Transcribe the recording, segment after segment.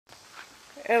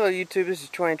Hello YouTube, this is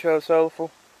 2012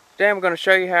 Solarful. Today I'm going to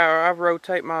show you how I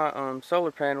rotate my solar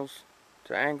panels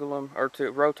to angle them, or to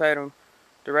rotate them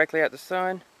directly at the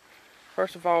sun.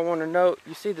 First of all, I want to note,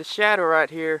 you see the shadow right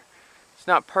here, it's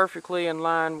not perfectly in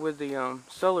line with the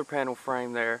solar panel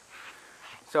frame there.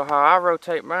 So how I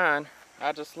rotate mine,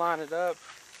 I just line it up,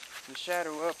 the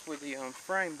shadow up with the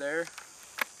frame there.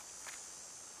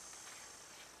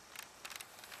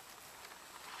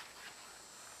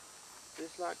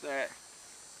 Just like that.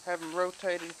 Have them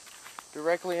rotated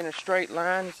directly in a straight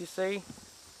line, as you see.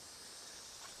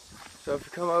 So if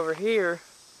you come over here,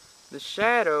 the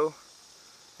shadow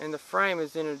and the frame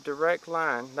is in a direct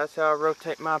line. That's how I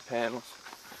rotate my panels.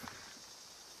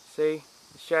 See,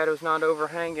 the shadow's not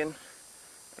overhanging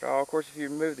at all. Of course, if you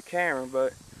move the camera,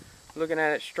 but looking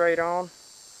at it straight on,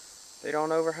 they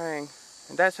don't overhang.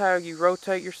 And that's how you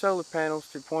rotate your solar panels,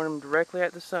 to point them directly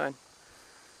at the sun.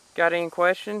 Got any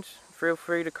questions? Feel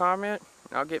free to comment.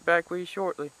 I'll get back with you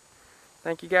shortly.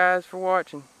 Thank you guys for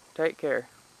watching. Take care.